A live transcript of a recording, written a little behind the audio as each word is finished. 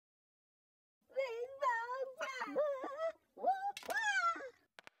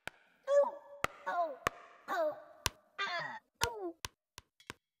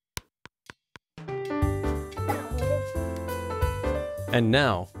And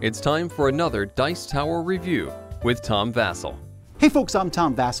now, it's time for another Dice Tower review with Tom Vasel. Hey folks, I'm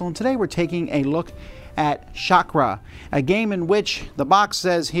Tom Vasel, and today we're taking a look at Chakra, a game in which the box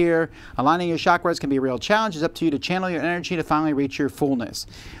says here, aligning your chakras can be a real challenge. It's up to you to channel your energy to finally reach your fullness.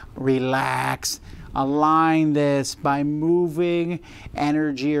 Relax. Align this by moving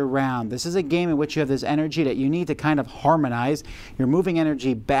energy around. This is a game in which you have this energy that you need to kind of harmonize. You're moving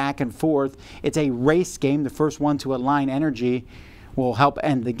energy back and forth. It's a race game. The first one to align energy will help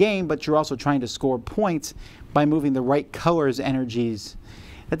end the game, but you're also trying to score points by moving the right colors energies.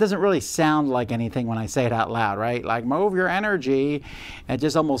 That doesn't really sound like anything when I say it out loud, right? Like, move your energy. It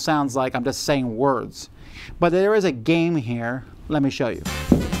just almost sounds like I'm just saying words. But there is a game here. Let me show you.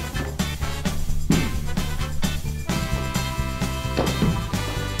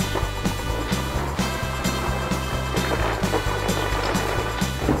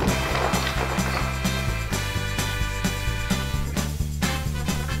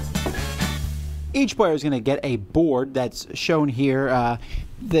 Each player is going to get a board that's shown here.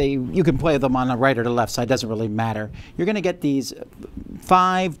 You can play them on the right or the left side, doesn't really matter. You're going to get these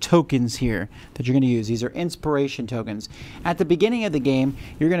 5 tokens here that you're going to use. These are inspiration tokens. At the beginning of the game,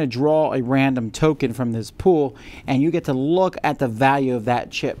 you're going to draw a random token from this pool, and you get to look at the value of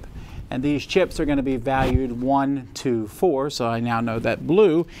that chip. And these chips are going to be valued 1, 2, 4, so I now know that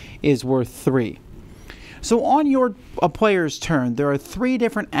blue is worth 3. So on your player's turn, there are 3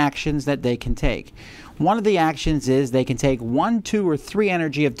 different actions that they can take. One of the actions is they can take 1, 2, or 3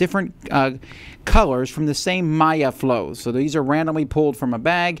 energy of different colors from the same Maya flows. So these are randomly pulled from a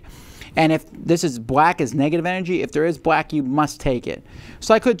bag. And if this is black is negative energy, if there is black, you must take it.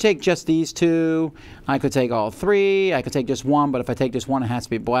 So I could take just these 2. I could take all 3. I could take just 1, but if I take just 1, it has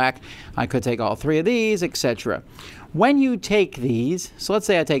to be black. I could take all 3 of these, etc. When you take these, so let's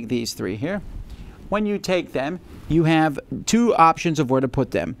say I take these 3 here. When you take them, you have 2 options of where to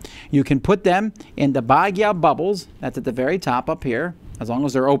put them. You can put them in the Bagya bubbles, that's at the very top up here, as long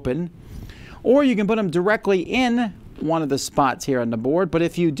as they're open. Or you can put them directly in one of the spots here on the board. But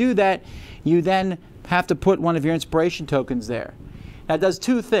if you do that, you then have to put one of your inspiration tokens there. That does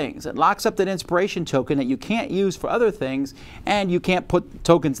 2 things. It locks up that inspiration token that you can't use for other things, and you can't put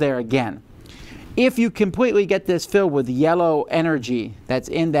tokens there again. If you completely get this filled with yellow energy that's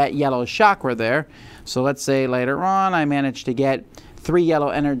in that yellow chakra there, so let's say later on I managed to get 3 yellow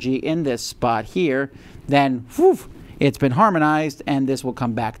energy in this spot here, then whew, it's been harmonized and this will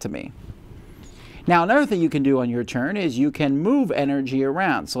come back to me. Now another thing you can do on your turn is you can move energy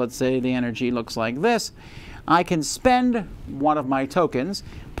around. So let's say the energy looks like this. I can spend one of my tokens,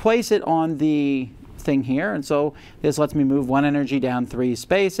 place it on the thing here, and so this lets me move 1 energy down 3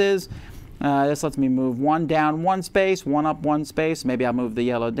 spaces. This lets me move 1 down 1 space, 1 up 1 space. Maybe I'll move the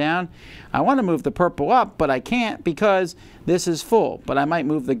yellow down. I want to move the purple up, but I can't because this is full. But I might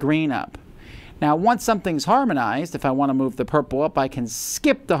move the green up. Now, once something's harmonized, if I want to move the purple up, I can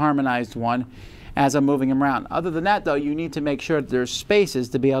skip the harmonized one as I'm moving them around. Other than that, though, you need to make sure that there's spaces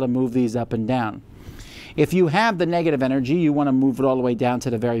to be able to move these up and down. If you have the negative energy, you want to move it all the way down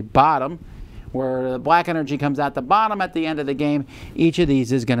to the very bottom, where the black energy comes out the bottom at the end of the game. Each of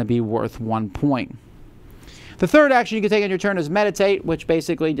these is going to be worth 1 point. The third action you can take on your turn is meditate, which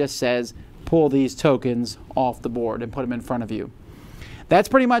basically just says pull these tokens off the board and put them in front of you. That's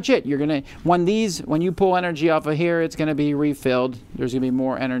pretty much it. You're going to, when you pull energy off of here, it's going to be refilled. There's going to be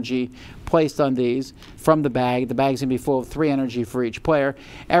more energy placed on these from the bag. The bag's going to be full of 3 energy for each player.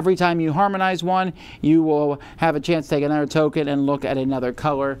 Every time you harmonize one, you will have a chance to take another token and look at another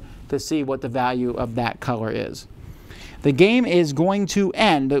color to see what the value of that color is. The game is going to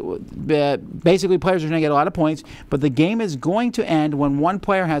end. Basically, players are going to get a lot of points, but the game is going to end when one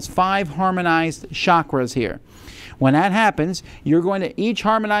player has 5 harmonized chakras here. When that happens, you're going to, each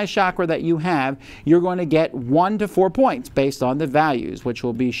harmonized chakra that you have, you're going to get 1 to 4 points based on the values, which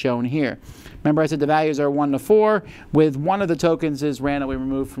will be shown here. Remember I said the values are 1 to 4, with one of the tokens is randomly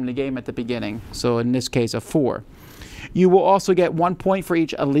removed from the game at the beginning. So in this case, a 4. You will also get 1 point for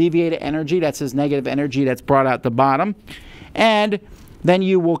each alleviated energy. That's his negative energy that's brought out the bottom. And then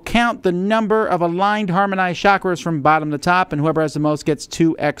you will count the number of aligned harmonized chakras from bottom to top, and whoever has the most gets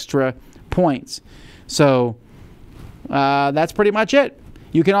 2 extra points. So that's pretty much it.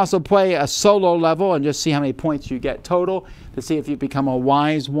 You can also play a solo level and just see how many points you get total to see if you become a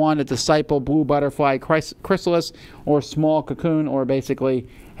wise one, a disciple, blue butterfly, chrysalis, or small cocoon, or basically,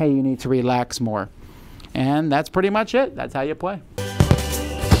 hey, you need to relax more. And that's pretty much it. That's how you play.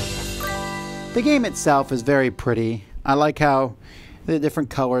 The game itself is very pretty. I like how The different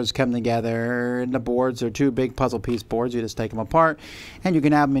colors come together, and the boards are 2 big puzzle piece boards. You just take them apart, and you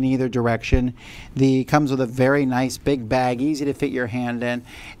can have them in either direction. Comes with a very nice big bag, easy to fit your hand in,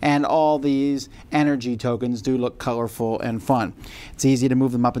 and all these energy tokens do look colorful and fun. It's easy to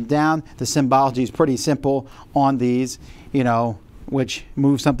move them up and down. The symbology is pretty simple on these, you know, which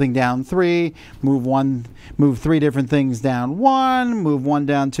move something down 3, move 3 different things down 1, move 1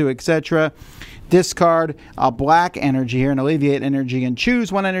 down 2, etc. Discard a black energy here, an alleviate energy, and choose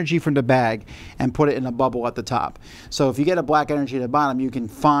 1 energy from the bag and put it in a bubble at the top. So if you get a black energy at the bottom, you can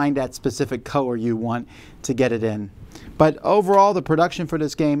find that specific color you want to get it in. But overall, the production for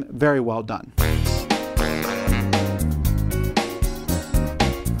this game, very well done.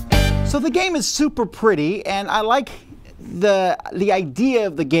 So the game is super pretty, and I like the idea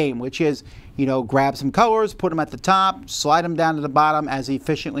of the game, which is, you know, grab some colors, put them at the top, slide them down to the bottom as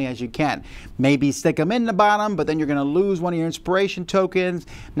efficiently as you can. Maybe stick them in the bottom, but then you're going to lose one of your inspiration tokens,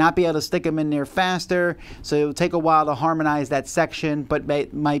 not be able to stick them in there faster, so it'll take a while to harmonize that section, but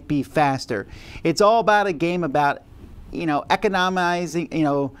might be faster. It's all about a game about, you know, economizing, you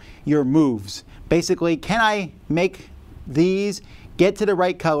know, your moves. Basically, can I make these get to the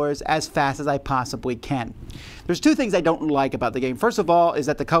right colors as fast as I possibly can? There's 2 things I don't like about the game. First of all is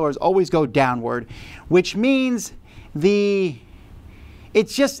that the colors always go downward, which means it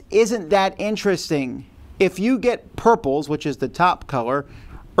just isn't that interesting. If you get purples, which is the top color,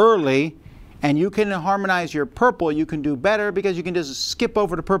 early, and you can harmonize your purple, you can do better because you can just skip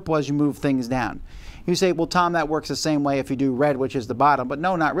over the purple as you move things down. You say, well, Tom, that works the same way if you do red, which is the bottom. But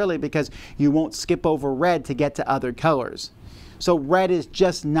no, not really, because you won't skip over red to get to other colors. So red is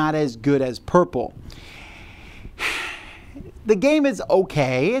just not as good as purple. The game is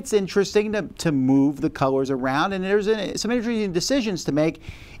okay. It's interesting to move the colors around, and there's some interesting decisions to make.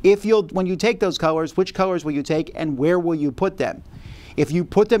 When you take those colors, which colors will you take and where will you put them? If you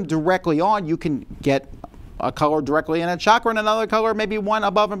put them directly on, you can get a color directly in a chakra and another color, maybe one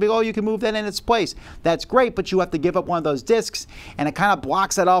above and below. You can move that in its place. That's great, but you have to give up one of those discs, and it kind of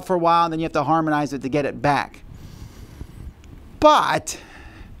blocks that off for a while, and then you have to harmonize it to get it back. But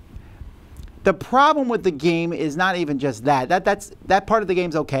the problem with the game is not even just that. That part of the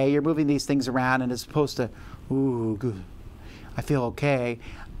game's okay. You're moving these things around, and it's supposed to, ooh, good. I feel okay.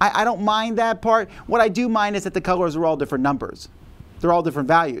 I don't mind that part. What I do mind is that the colors are all different numbers. They're all different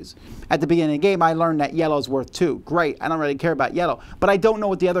values. At the beginning of the game, I learned that yellow's worth 2. Great. I don't really care about yellow. But I don't know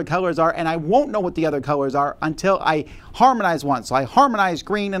what the other colors are, and I won't know what the other colors are until I harmonize one. So I harmonize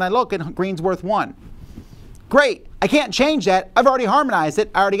green, and I look, and green's worth 1. Great. I can't change that. I've already harmonized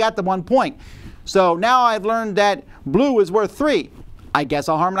it. I already got the 1 point. So now I've learned that blue is worth 3. I guess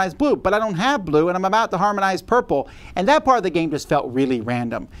I'll harmonize blue, but I don't have blue, and I'm about to harmonize purple. And that part of the game just felt really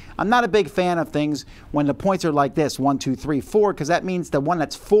random. I'm not a big fan of things when the points are like this, 1, 2, 3, 4, because that means the one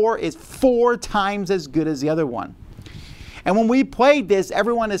that's 4 is 4 times as good as the other one. And when we played this,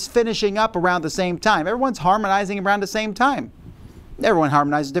 everyone is finishing up around the same time. Everyone's harmonizing around the same time. Everyone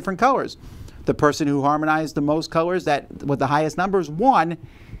harmonizes different colors. The person who harmonized the most colors with the highest numbers won,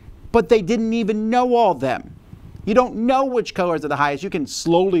 but they didn't even know all of them. You don't know which colors are the highest. You can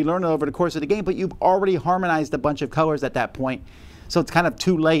slowly learn it over the course of the game, but you've already harmonized a bunch of colors at that point. So it's kind of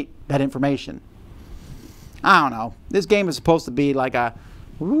too late, that information. I don't know. This game is supposed to be like a,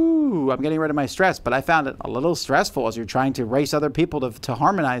 ooh, I'm getting rid of my stress, but I found it a little stressful as you're trying to race other people to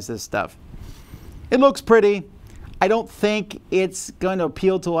harmonize this stuff. It looks pretty. I don't think it's going to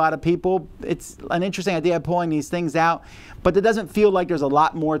appeal to a lot of people. It's an interesting idea of pulling these things out, but it doesn't feel like there's a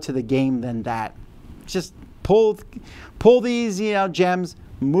lot more to the game than that. Just pull these, you know, gems,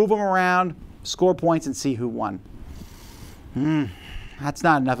 move them around, score points, and see who won. That's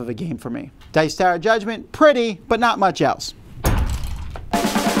not enough of a game for me. Dice Tower Judgment, pretty, but not much else.